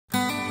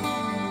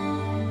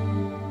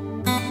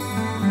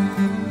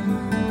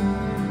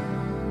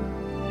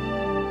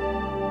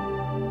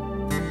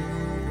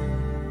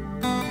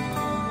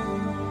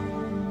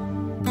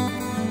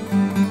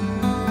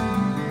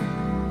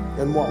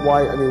And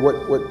why? I mean,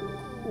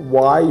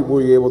 why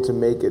were you able to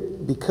make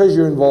it? Because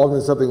you're involved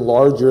in something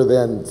larger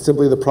than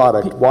simply the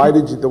product. Why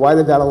did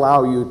that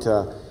allow you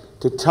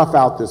to tough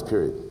out this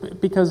period?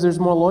 Because there's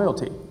more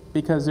loyalty.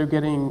 Because they're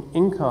getting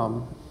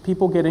income.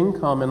 People get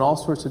income in all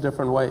sorts of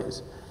different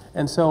ways.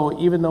 And so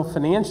even though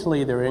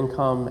financially their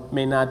income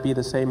may not be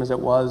the same as it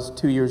was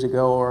 2 years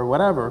ago or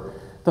whatever,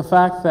 the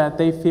fact that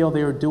they feel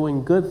they are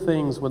doing good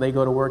things when they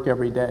go to work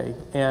every day,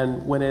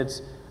 and when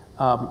it's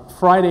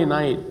Friday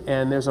night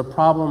and there's a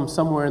problem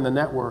somewhere in the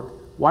network,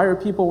 why are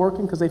people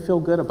working? Because they feel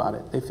good about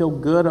it. They feel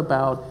good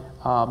about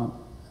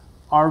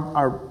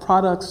our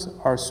products,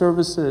 our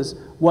services,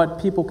 what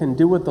people can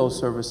do with those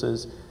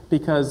services,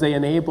 because they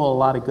enable a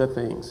lot of good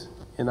things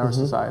in our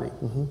society.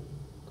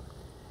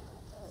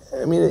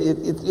 I mean,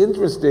 it's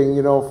interesting,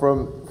 you know,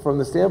 from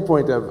the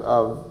standpoint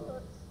of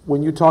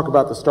when you talk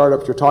about the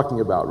startups you're talking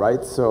about,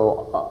 right?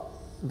 So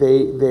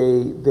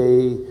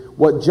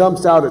what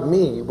jumps out at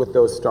me with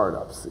those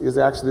startups is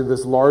actually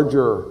this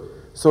larger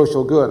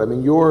social good. I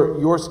mean,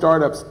 your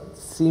startups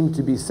seem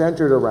to be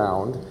centered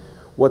around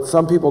what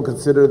some people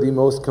consider the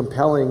most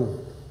compelling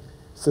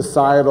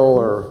societal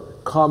or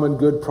common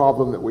good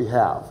problem that we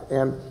have.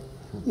 And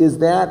is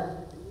that,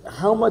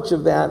 how much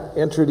of that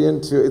entered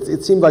into,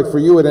 it seemed like for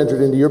you it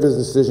entered into your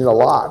business decision a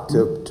lot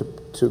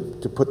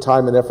to put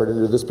time and effort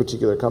into this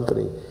particular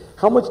company.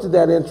 How much did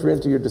that enter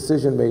into your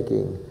decision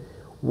making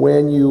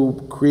when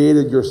you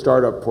created your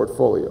startup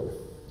portfolio?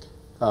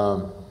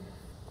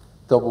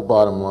 Double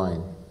bottom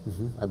line.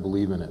 I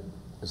believe in it,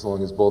 as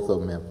long as both of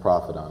them have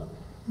profit on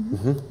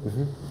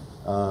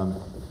it.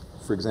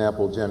 For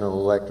example, General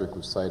Electric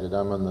was cited.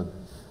 I'm on the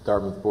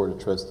Dartmouth Board of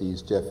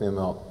Trustees. Jeff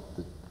Immelt,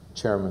 the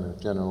chairman of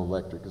General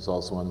Electric, is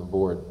also on the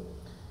board.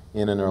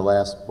 And in our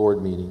last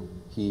board meeting,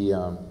 he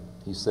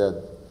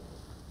said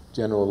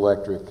General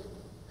Electric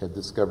had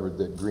discovered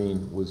that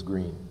green was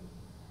green.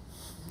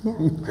 Yeah.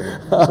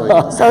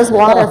 Okay. So is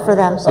water for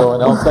them. So,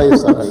 and I'll tell you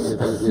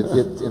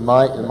something. In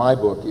my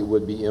book, it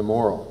would be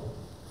immoral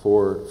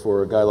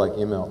for a guy like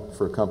Immelt,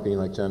 for a company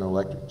like General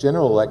Electric.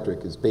 General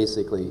Electric is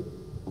basically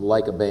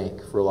like a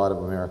bank for a lot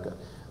of America.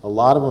 A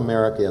lot of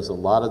America has a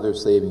lot of their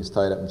savings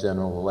tied up in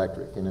General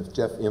Electric, and if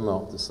Jeff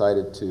Immelt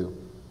decided to,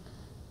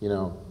 you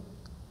know,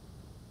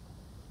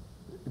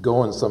 go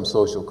on some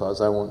social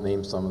cause, I won't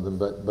name some of them,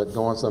 but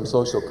go on some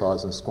social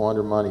cause and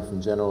squander money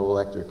from General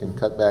Electric and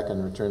cut back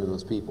in return to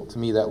those people, to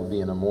me that would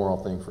be an immoral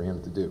thing for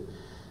him to do.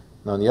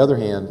 Now, on the other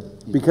hand,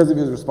 because of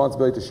his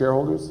responsibility to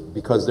shareholders?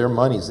 Because their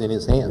money's in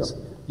his hands.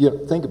 Yep. You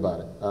know, think about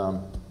it.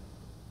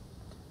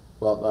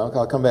 Well,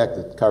 I'll come back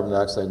to carbon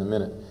dioxide in a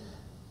minute.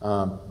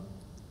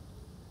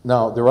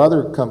 Now, there are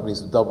other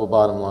companies with double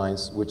bottom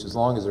lines, which as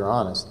long as they're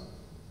honest,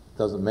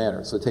 doesn't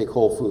matter. So take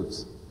Whole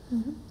Foods.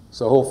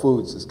 So Whole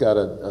Foods has got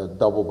a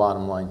double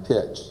bottom line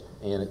pitch,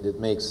 and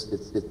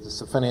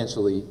it's a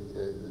financially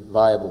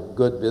viable,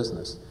 good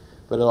business.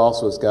 But it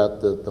also has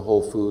got the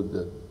whole food,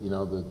 the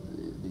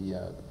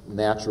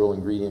natural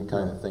ingredient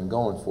kind of thing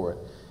going for it.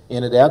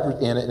 And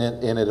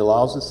it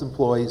allows its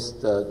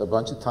employees a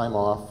bunch of time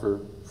off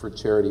for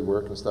charity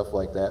work and stuff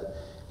like that.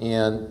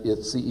 And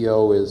its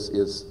CEO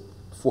is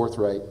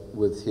forthright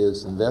with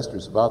his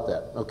investors about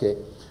that. Okay,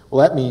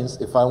 well that means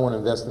if I want to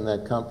invest in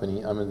that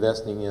company, I'm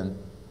investing in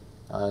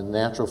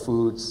natural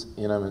foods,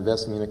 and I'm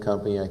investing in a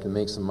company I can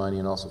make some money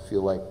and also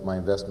feel like my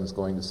investment's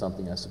going to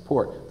something I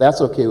support. That's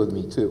okay with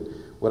me too.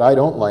 What I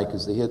don't like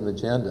is the hidden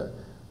agenda,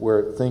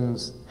 where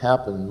things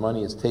happen,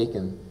 money is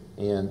taken,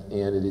 and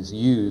it is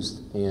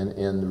used,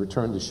 and the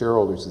return to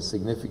shareholders is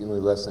significantly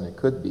less than it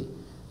could be,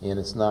 and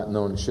it's not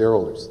known to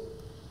shareholders.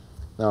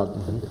 Now,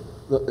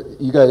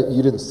 you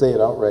didn't say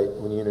it outright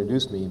when you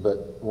introduced me,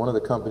 but one of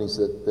the companies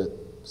that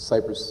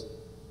Cypress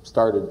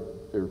started,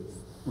 or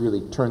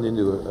really turned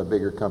into a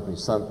bigger company,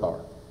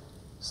 SunPower.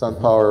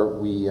 SunPower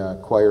we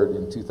acquired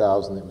in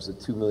 2000. It was a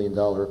 $2 million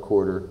a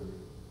quarter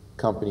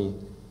company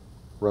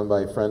run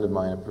by a friend of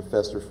mine, a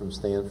professor from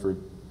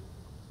Stanford,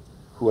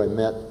 who I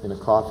met in a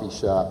coffee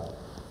shop.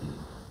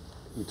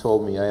 He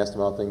told me, I asked him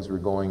how things were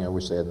going. I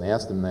wish I hadn't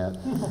asked him that.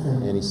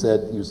 And he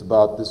said, this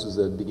was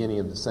the beginning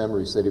of December,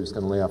 he said he was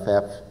going to lay off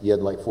half, he had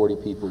like 40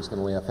 people, he was going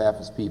to lay off half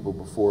his people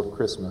before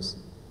Christmas.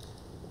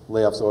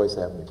 Layoffs always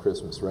happen at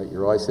Christmas, right?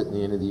 You're always hitting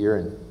the end of the year,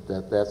 and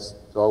that's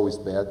always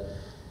bad.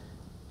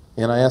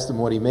 And I asked him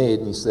what he made,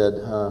 and he said,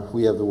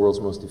 we have the world's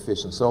most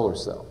efficient solar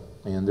cell.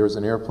 And there's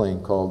an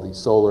airplane called the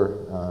Solar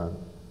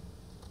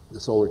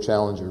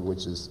Challenger,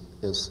 which has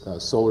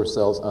solar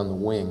cells on the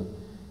wing,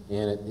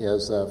 and it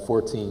has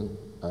 14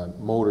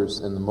 motors,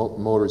 and the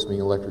motors,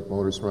 being electric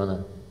motors,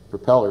 run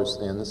propellers,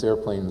 and this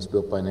airplane was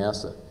built by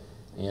NASA.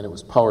 And it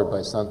was powered by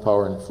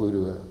SunPower, and it flew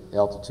to an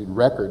altitude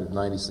record of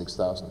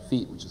 96,000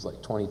 feet, which is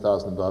like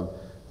 20,000 above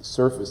the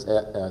surface,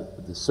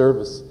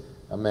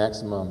 a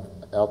maximum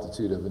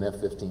altitude of an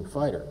F-15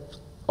 fighter,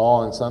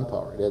 all in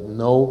SunPower. It had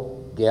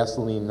no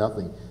gasoline,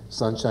 nothing.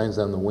 Sun shines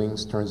on the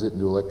wings, turns it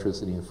into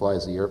electricity, and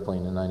flies the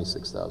airplane to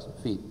 96,000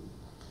 feet.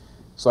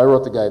 So I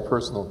wrote the guy a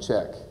personal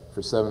check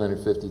for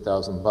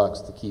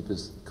 $750,000 to keep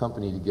his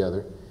company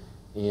together,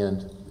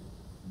 and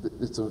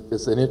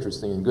it's an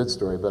interesting and good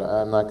story, but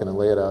I'm not going to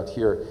lay it out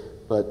here.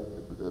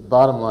 But the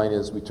bottom line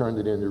is we turned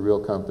it into a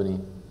real company.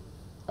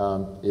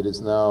 It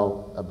is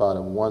now about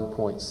a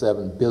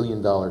 $1.7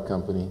 billion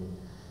company.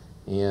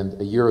 And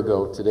a year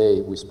ago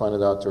today, we spun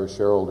it out to our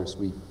shareholders.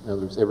 In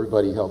other words,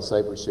 everybody held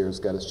Cypress shares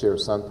got a share of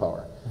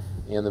SunPower.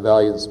 And the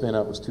value of the spin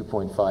out was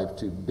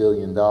 $2.52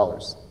 billion.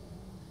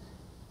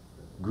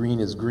 Green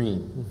is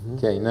green.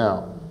 Okay,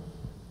 now,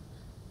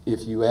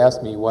 if you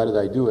ask me why did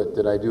I do it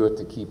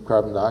to keep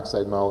carbon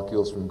dioxide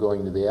molecules from going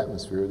into the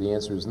atmosphere? The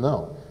answer is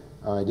no.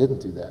 I didn't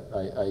do that.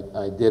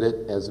 I did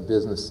it as a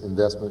business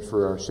investment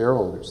for our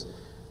shareholders.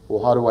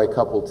 Well, how do I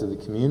couple to the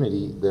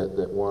community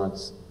that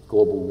wants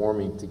global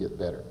warming to get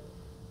better?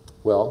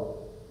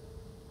 Well,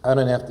 I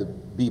don't have to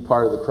be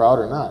part of the crowd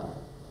or not.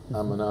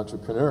 I'm an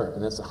entrepreneur,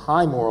 and it's a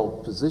high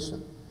moral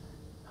position,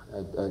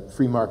 a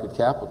free market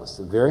capitalist,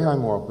 a very high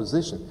moral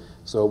position.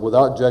 So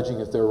without judging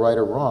if they're right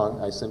or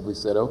wrong, I simply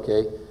said,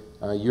 okay,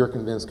 you're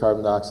convinced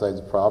carbon dioxide is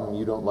a problem,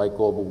 you don't like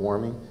global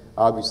warming.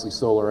 Obviously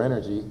solar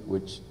energy,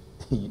 which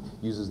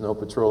uses no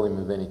petroleum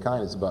of any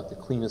kind, is about the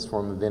cleanest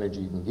form of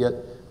energy you can get.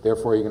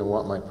 Therefore, you're going to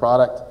want my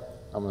product.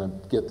 I'm going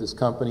to get this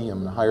company, I'm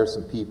going to hire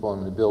some people, I'm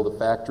going to build a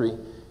factory,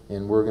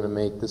 and we're going to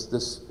make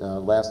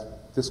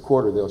this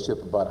quarter they'll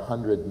ship about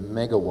 100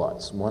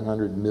 megawatts,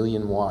 100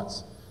 million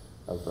watts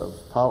of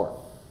power.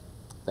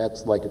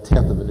 That's like a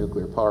tenth of a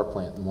nuclear power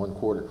plant in 1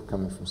 quarter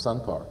coming from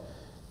SunPower.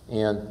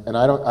 And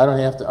I don't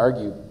have to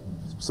argue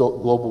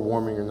global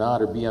warming or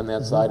not, or be on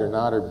that side or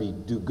not, or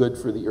do good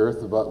for the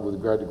earth with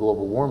regard to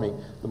global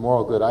warming. The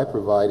moral good I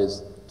provide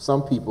is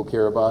some people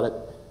care about it.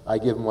 I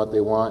give them what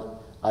they want.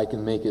 I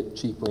can make it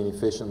cheaply and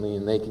efficiently,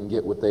 and they can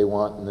get what they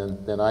want,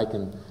 and then I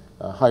can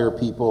hire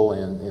people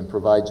and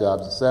provide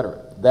jobs, etc.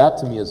 That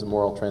to me is a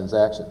moral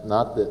transaction,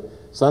 not that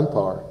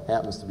SunPower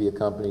happens to be a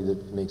company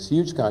that makes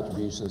huge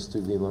contributions to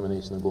the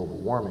elimination of global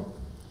warming.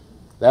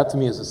 That to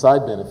me is a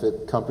side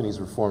benefit. Companies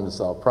were formed to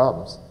solve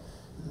problems,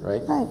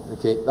 right? Right.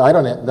 Okay. I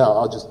don't have, no.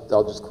 I'll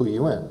just clue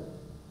you in.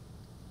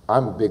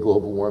 I'm a big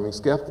global warming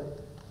skeptic.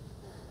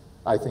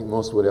 I think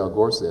most of what Al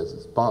Gore says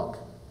is bunk.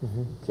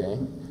 Okay.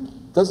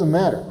 Doesn't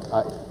matter.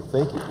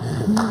 Thank you.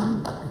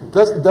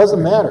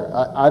 Doesn't matter.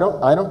 I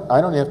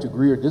don't have to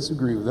agree or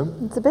disagree with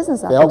them. It's a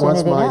business If Al wants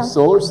opportunity my now.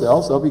 solar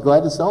cells, I'll be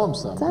glad to sell him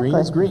some. Exactly.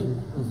 Green is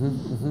green.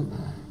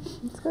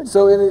 It's good.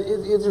 So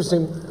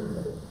interesting.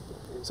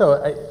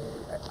 So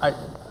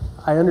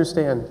I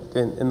understand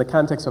in the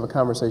context of a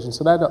conversation,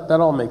 so that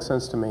all makes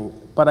sense to me.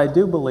 But I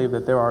do believe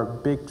that there are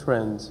big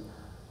trends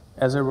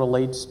as it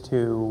relates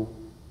to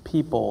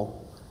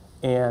people,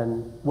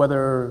 and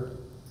whether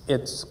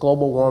it's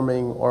global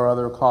warming or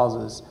other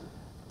causes.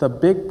 The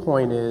big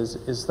point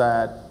is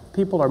that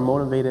people are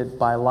motivated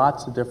by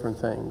lots of different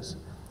things.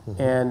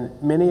 And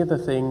many of the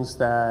things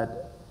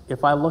that,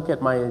 if I look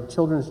at my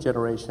children's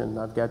generation,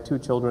 I've got 2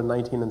 children,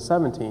 19 and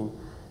 17,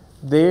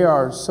 they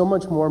are so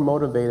much more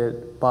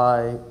motivated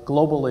by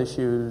global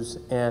issues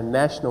and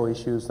national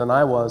issues than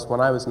I was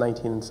when I was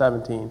 19 and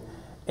 17.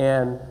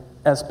 And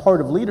as part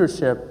of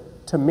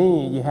leadership, to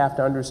me, you have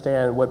to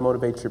understand what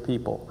motivates your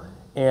people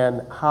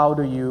and how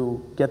do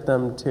you get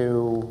them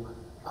to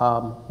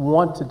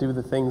want to do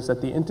the things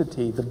that the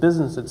entity, the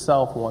business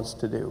itself wants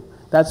to do.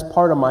 That's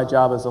part of my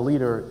job as a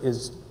leader,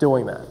 is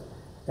doing that.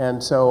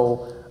 And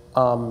so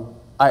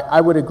I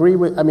would agree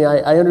with, I mean,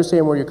 I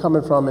understand where you're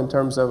coming from in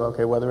terms of,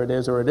 okay, whether it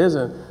is or it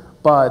isn't,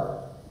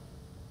 but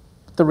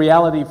the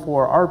reality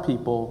for our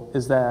people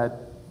is that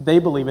they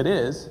believe it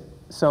is.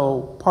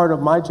 So part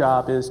of my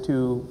job is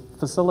to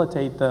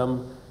facilitate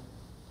them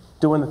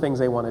doing the things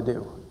they want to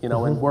do, you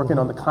know, and working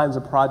on the kinds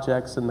of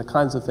projects and the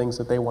kinds of things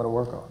that they want to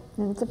work on.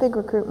 And it's a big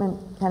recruitment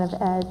kind of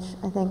edge,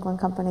 I think, when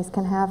companies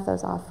can have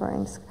those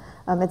offerings.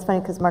 It's funny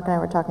because Marc and I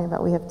were talking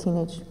about, we have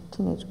teenage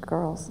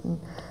girls, and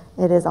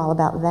it is all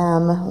about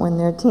them when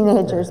they're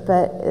teenagers,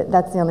 but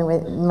that's the only way,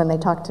 when they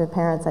talk to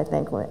parents, I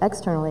think,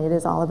 externally, it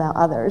is all about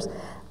others.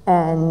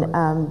 And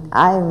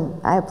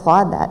I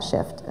applaud that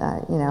shift.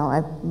 You know,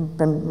 I've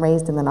been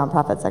raised in the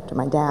nonprofit sector.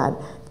 My dad,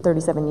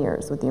 37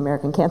 years with the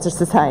American Cancer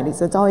Society,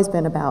 so it's always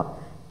been about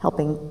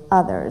helping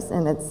others.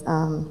 And it's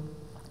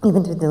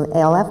even through the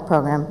ALF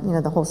program, you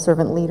know, the whole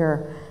servant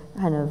leader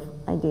kind of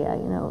idea.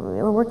 You know,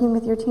 we're working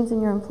with your teams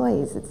and your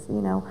employees. It's,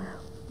 you know,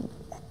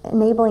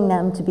 enabling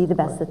them to be the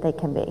best that they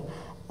can be.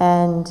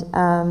 And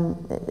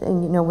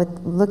you know, with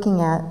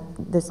looking at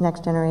this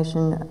next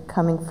generation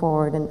coming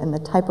forward and the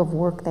type of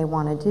work they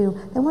want to do,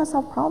 they want to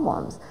solve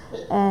problems,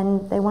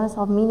 and they want to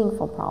solve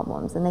meaningful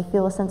problems, and they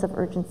feel a sense of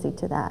urgency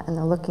to that, and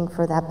they're looking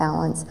for that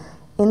balance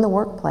in the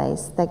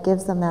workplace that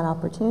gives them that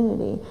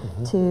opportunity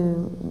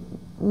to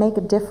make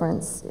a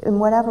difference in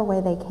whatever way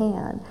they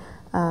can.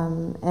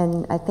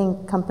 And I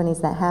think companies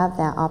that have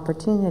that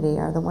opportunity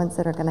are the ones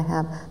that are going to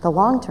have the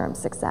long-term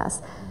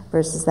success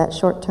versus that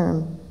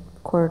short-term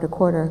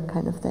quarter-to-quarter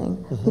kind of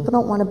thing. People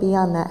don't want to be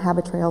on that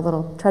habit-trail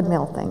little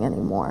treadmill thing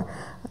anymore.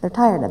 They're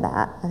tired of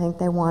that. I think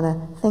they want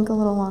to think a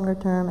little longer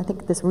term. I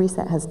think this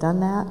reset has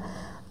done that,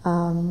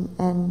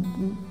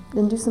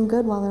 and do some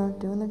good while they're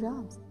doing their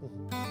jobs.